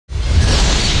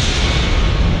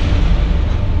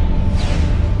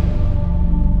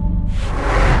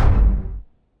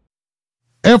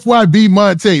FYB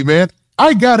Montae, man,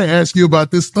 I gotta ask you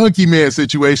about this Thunky Man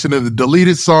situation and the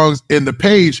deleted songs and the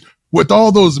page with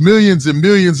all those millions and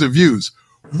millions of views.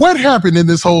 What happened in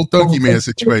this whole Thunky Man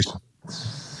situation?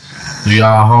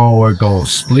 Y'all homework on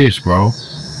splits, bro.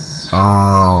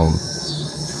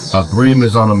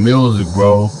 Agreements on the music,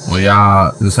 bro. Well,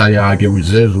 y'all, this how y'all get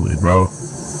residuals, bro.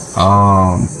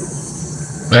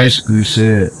 Basically,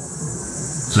 shit.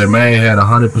 Jermaine had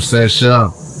 100% share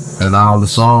in all the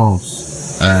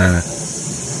songs, and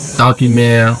Thunky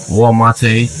Man or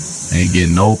Montae ain't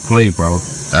getting no play, bro.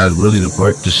 That's really to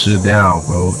break the shit down,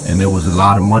 bro. And there was a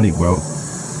lot of money, bro.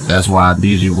 That's why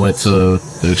DJ went to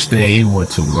the extent he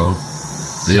went to, bro.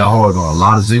 They all got a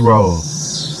lot of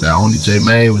zeros that only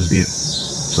Jermaine was getting.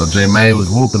 So Jermaine was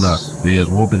whooping us. He was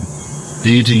whooping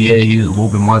DJ, yeah, he was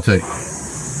whooping Montae.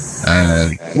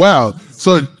 And wow.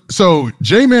 So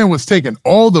J-Man was taking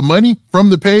all the money from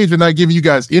the page and not giving you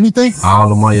guys anything? All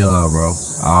the money up, bro.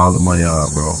 All the money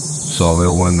up, bro. So there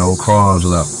wasn't no crumbs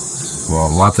left. Well,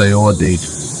 Montae or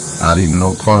DJ, not even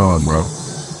no crumbs, bro.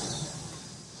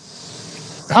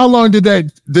 How long did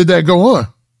that go on?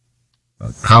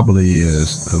 A couple of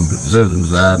years. It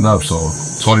was adding up. So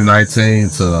 2019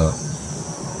 to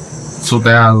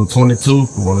 2022,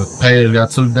 when the page got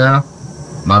took down.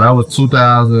 No, that was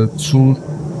 2002.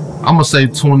 I'm gonna say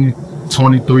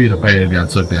 2023 the page got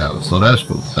took down. So that's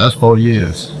 4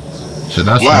 years. So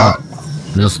that's wow.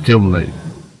 Just accumulated.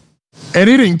 And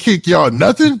it didn't kick y'all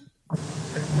nothing?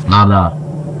 Nah.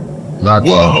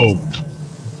 Whoa.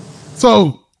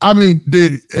 So I mean,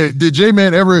 did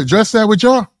J-Man ever address that with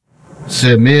y'all?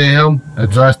 Shit, me and him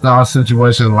addressed our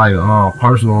situation like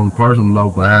personal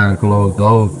level behind closed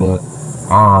doors, but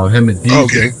him and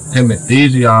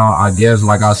DJ, I guess,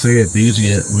 like I said,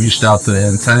 DJ reached out to the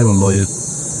entertainment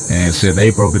lawyers and said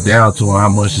they broke it down to him how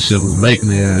much the shit was making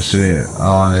there and shit.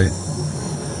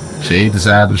 He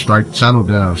decided to strike the channel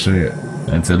down, shit,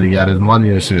 until he got his money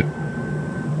and shit.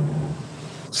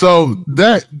 So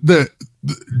the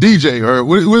DJ, or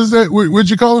what is that? What'd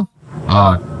you call him?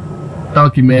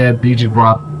 Thunky Man, DJ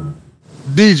Brock.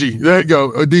 DJ, there you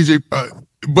go, DJ.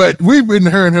 But we've been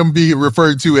hearing him be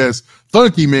referred to as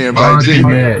Thunky Man by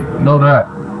J-Man. Know that.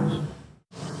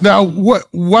 Now,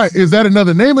 what is that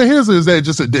another name of his, or is that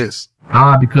just a diss?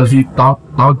 Because he thought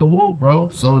the whoop, bro.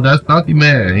 So that's Thunky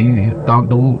Man. He thought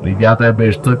the whoop. He got that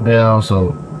bitch took down,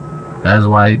 so that's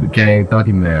why he became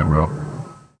Thunky Man, bro.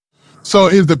 So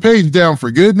is the page down for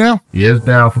good now? Yeah, it's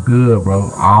down for good, bro.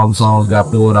 All the songs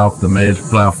got pulled off the major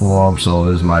platform, so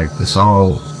it's like the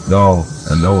song gone,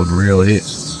 and those real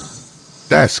hits.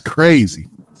 That's crazy.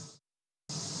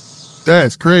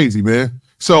 That's crazy, man.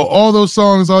 So all those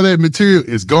songs, all that material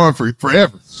is gone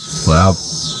forever. Wow.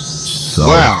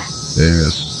 Wow.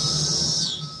 Yes.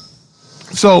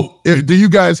 So do you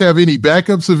guys have any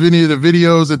backups of any of the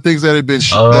videos and things that have been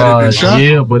shot?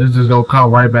 Yeah, but it's just gonna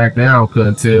come right back down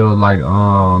until like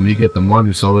you get the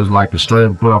money. So it's like the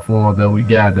streaming platform that we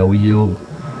use.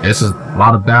 It's a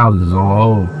lot of thousands on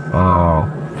hold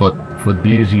for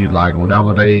DJ. Like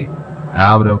whenever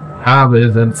however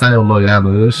his entertainment lawyer have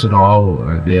this shit on hold,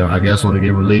 and then I guess when it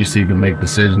get released, he can make a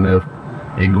decision if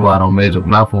it can go out on major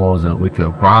platforms, and we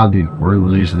could probably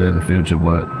re-release it in the future.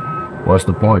 But what's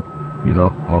the point? You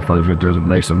know, motherfuckers just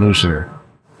make some new shit.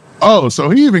 Oh, so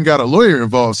he even got a lawyer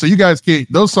involved. So you guys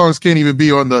those songs can't even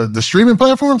be on the streaming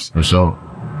platforms? For sure.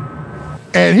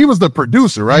 And he was the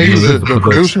producer, right? He was the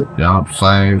producer? Yeah,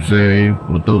 same shit. He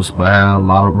produced behind a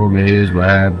lot of room hits,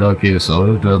 behind Thunky. So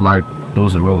it was just like,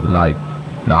 those are really like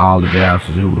all the gaps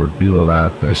who were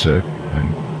realize that shit.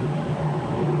 And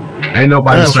ain't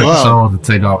nobody expect the songs to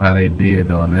take off how they did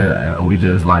on that. We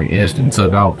just like instant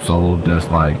took off. So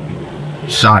just like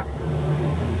shocked.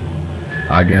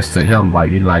 I guess to him, like,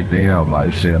 he like, damn,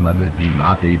 like, shit, let me be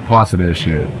not the parts of that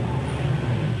shit.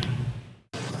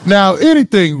 Now,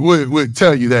 anything would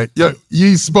tell you that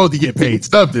you're supposed to get paid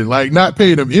something. Like, not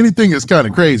paying them anything is kind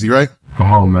of crazy, right? Come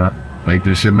on, man. Make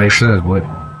this shit make sense, boy.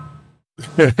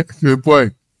 Good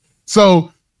point.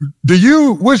 So,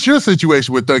 what's your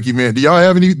situation with Thunky Man? Do y'all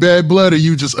have any bad blood, or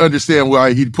you just understand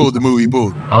why he pulled the move he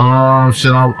pulled?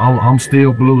 Shit, I'm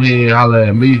still blue. He ain't holler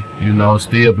at me, you know,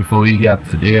 still before he got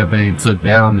everything took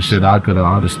down and shit. I could have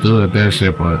understood that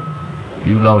shit, but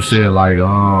you know, shit, like,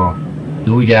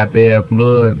 do we got bad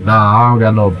blood? Nah, I don't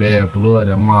got no bad blood.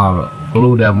 That mob,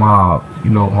 blue, that mob, you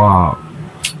know, mob.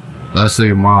 Let's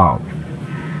say mob.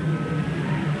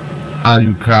 How do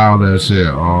you call that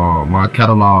shit? My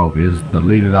catalog is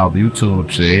deleted off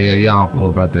YouTube shit. Yeah, y'all don't know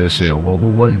about that shit. Well,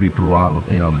 who wouldn't be put out of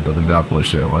the doctor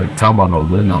shit? Like, talking about no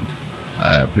little numbers.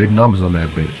 I have big numbers on that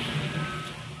bitch.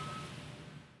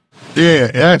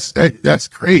 Yeah, that's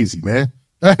crazy, man.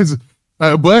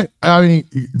 But I mean,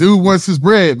 dude wants his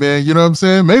bread, man. You know what I'm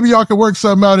saying? Maybe y'all can work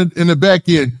something out in the back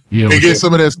end and get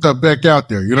some of that stuff back out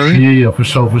there. You know what I mean? Yeah, for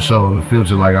sure. In the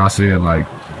future, like I said, like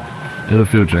in the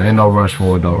future, ain't no rush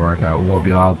for it though. Right now, we won't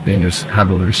be all things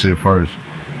handle this shit first.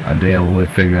 And then we'll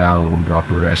figure out when we go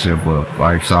through that shit. But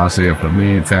like so I said, for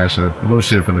me and Tasha, a little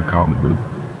shit for the comment, dude.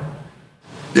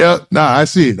 Yeah, nah, I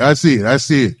see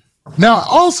it. Now,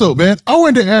 also, man, I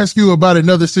wanted to ask you about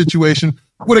another situation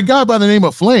with a guy by the name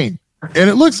of Flame. And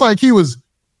it looks like he was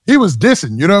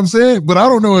dissing, you know what I'm saying? But I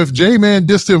don't know if J-Man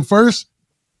dissed him first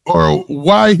or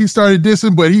why he started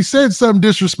dissing, but he said something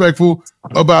disrespectful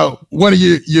about one of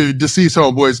your deceased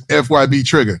homeboys, FYB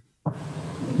Trigger.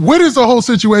 What is the whole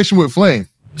situation with Flame?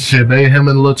 Shit, him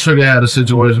and Lil Trigger had a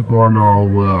situation going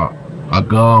on where a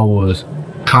gun was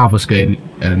confiscated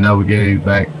and never gave it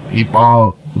back.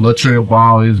 Lil Trigger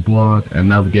balled his blood and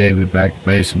never gave it back,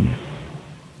 basically.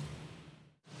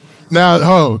 Now,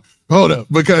 hold up,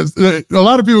 because a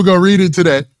lot of people gonna read into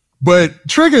that, but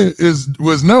Trigger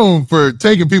was known for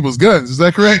taking people's guns. Is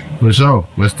that correct? For sure.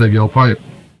 Let's take your pipe.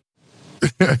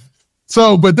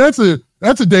 So, but that's a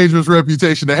dangerous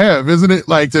reputation to have, isn't it?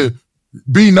 Like to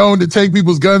be known to take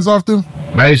people's guns off them?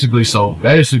 Basically,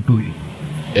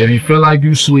 if you feel like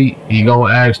you sweet, he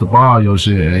gonna ask to borrow your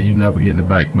shit and you never getting it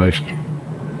back.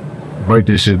 Break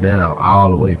this shit down all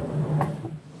the way.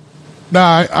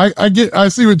 Nah, I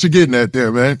see what you're getting at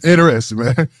there, man. Interesting,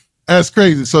 man. That's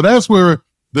crazy. So that's where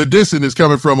the dissing is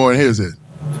coming from on his end.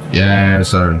 Yeah,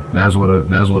 sir. That's what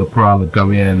a problem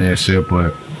come in and that shit.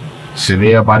 But shit,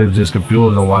 everybody was just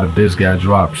confused on why the diss got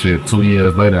dropped. Shit, 2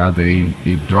 years later after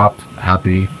he dropped, after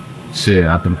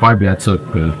the pipe I took,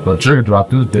 because Trigger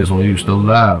dropped his diss when he was still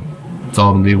alive.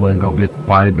 Told him he wasn't gonna get the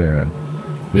pipe and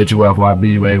bitch you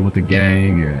FYB way with the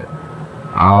gang and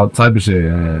all type of shit.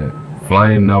 And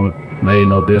Flame never made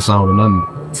no diss song or nothing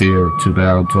till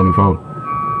 2024.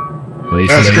 But he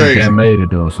That's said crazy. He can't made it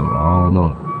though, so I don't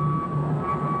know.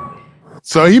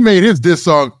 So he made his diss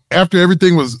song after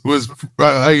everything was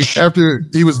after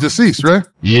he was deceased, right?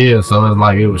 Yeah, so it's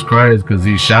like it was crazy because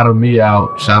he shouted me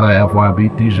out, shouted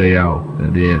FYB DJ out,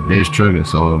 and then this Trigger.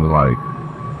 So it was like,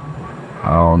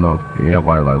 I don't know.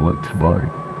 Everybody like, what the fuck?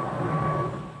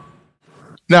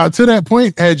 Now, to that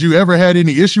point, had you ever had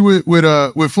any issue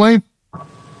with Flame?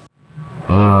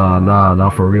 Nah,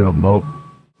 not for real, nope.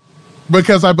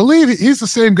 Because I believe he's the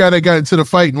same guy that got into the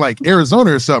fight in like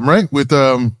Arizona or something, right? With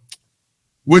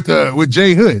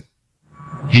J Hood.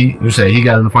 You say he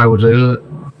got in the fight with J Hood?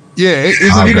 Yeah,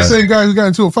 isn't he the same guy who got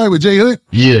into a fight with J Hood?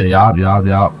 Yeah, y'all.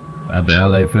 At the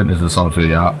LA Fitness or something,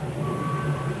 y'all.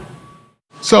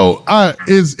 So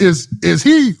is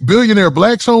he Billionaire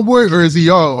Black's homeboy or is he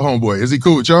y'all homeboy? Is he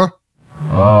cool with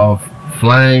y'all?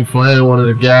 Flame, one of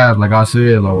the guys, like I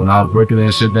said, like when I was breaking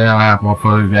that shit down, half my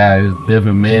fucking guys,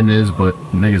 different men but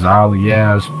niggas all the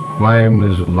guys. Flame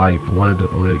is like one of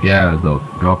the guys though,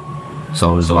 you know?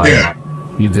 So it's like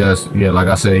he just like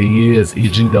I said, he's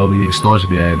GW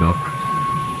extortion guy though.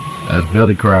 That's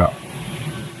Billy crowd.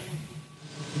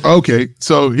 Okay,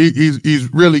 so he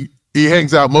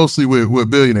hangs out mostly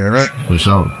with Billionaire, right? For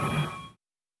sure.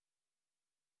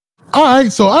 All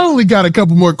right, so I only got a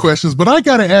couple more questions, but I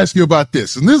got to ask you about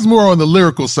this. And this is more on the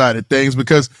lyrical side of things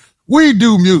because we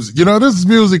do music. You know, this is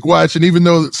music watching, even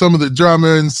though some of the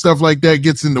drama and stuff like that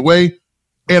gets in the way.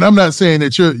 And I'm not saying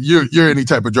that you're any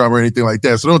type of drama or anything like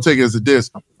that, so don't take it as a diss.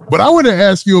 But I want to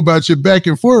ask you about your back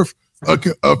and forth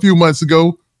a few months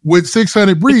ago with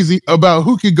 600 Breezy about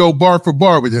who could go bar for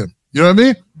bar with him. You know what I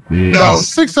mean? Yeah. Now,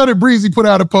 600 Breezy put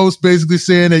out a post basically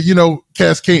saying that, you know,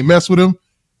 cats can't mess with him.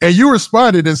 And you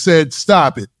responded and said,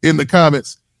 stop it, in the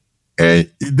comments. And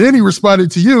then he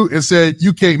responded to you and said,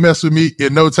 you can't mess with me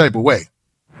in no type of way.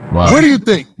 Wow. What do you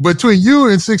think? Between you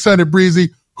and 600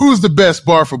 Breezy, who's the best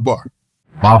bar for bar?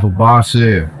 Bar for bar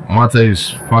shit.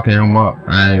 Montae's fucking him up.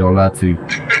 I ain't gonna lie to you.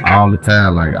 All the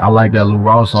time. Like, I like that Lou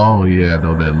Ross song. Yeah,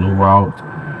 though, that Lou Ross.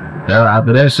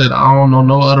 After that shit, I don't know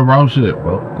no other Ross shit,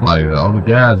 bro. Like, all the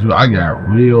guys, I got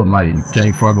real, like, you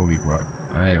can't fuck with me, bro.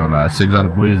 I ain't gonna lie.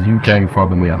 600 Breezy, you can't fuck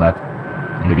with me. I'm like,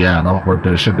 yeah, I don't work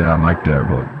that shit down like that,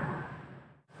 bro.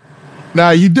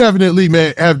 Now, you definitely,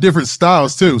 man, have different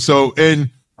styles, too. So, and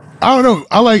I don't know.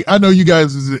 I know you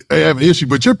guys have an issue,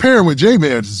 but your pairing with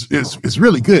J-Man is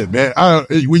really good, man.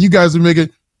 When you guys are making,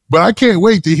 but I can't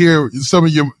wait to hear some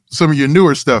of your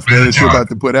newer stuff, man, that you're about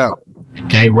to put out.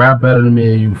 Can't rap better than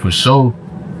me and you for sure.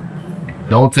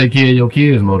 Don't take care of your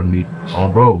kids more than me. Oh,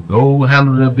 bro, go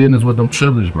handle their business with them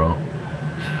triplets, bro.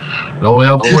 Go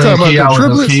help bring kid out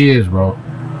with them kids, bro.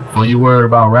 before you worry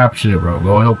about rap shit, bro,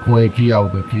 go help Queen Key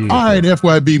out with the kids. All right,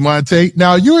 FYB Montae.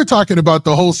 Now, you were talking about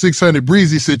the whole 600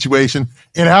 Breezy situation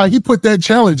and how he put that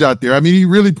challenge out there. I mean, he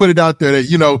really put it out there that,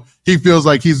 you know, he feels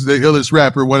like he's the illest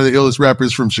rapper, one of the illest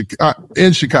rappers from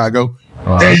in Chicago.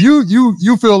 And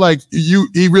you feel like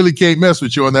he really can't mess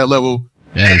with you on that level.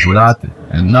 Yeah, it's nothing.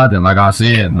 And nothing. Like I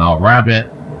said, no rapping.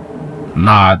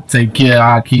 Nah, take care of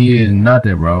our kids,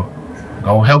 nothing, bro.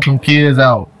 Go help them kids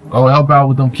out. Go help out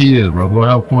with them kids, bro. Go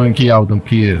help Queen Key out with them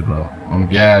kids, bro.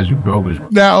 Guys, you broke.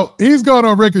 Now, he's gone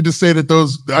on record to say that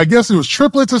those, I guess it was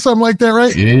triplets or something like that,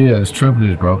 right? Yeah, it's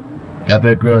triplets, bro. Got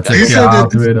that girl take care of all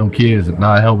 3 of them kids and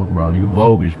not help them, bro. You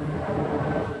bogus.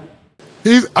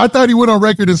 I thought he went on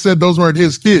record and said those weren't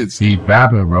his kids. He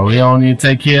bapping, bro. He don't even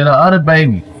take care of the other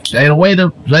baby. They the way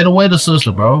the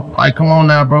sister, bro. Like, come on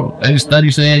now, bro. They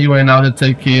study saying you ain't out here to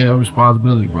take care of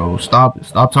responsibility, bro. Stop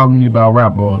talking to me about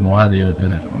rap, bro. Know how to do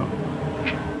that, bro.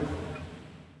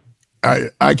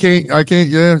 I can't.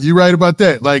 Yeah, you're right about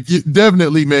that. Like,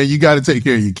 definitely, man, you got to take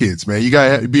care of your kids, man. You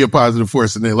got to be a positive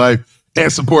force in their life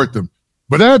and support them.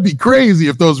 But that'd be crazy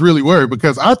if those really were,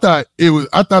 because I thought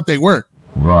they weren't.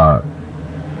 Right.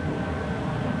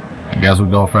 I guess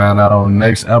we're gonna find out on the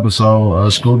next episode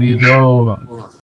of Scooby Doo.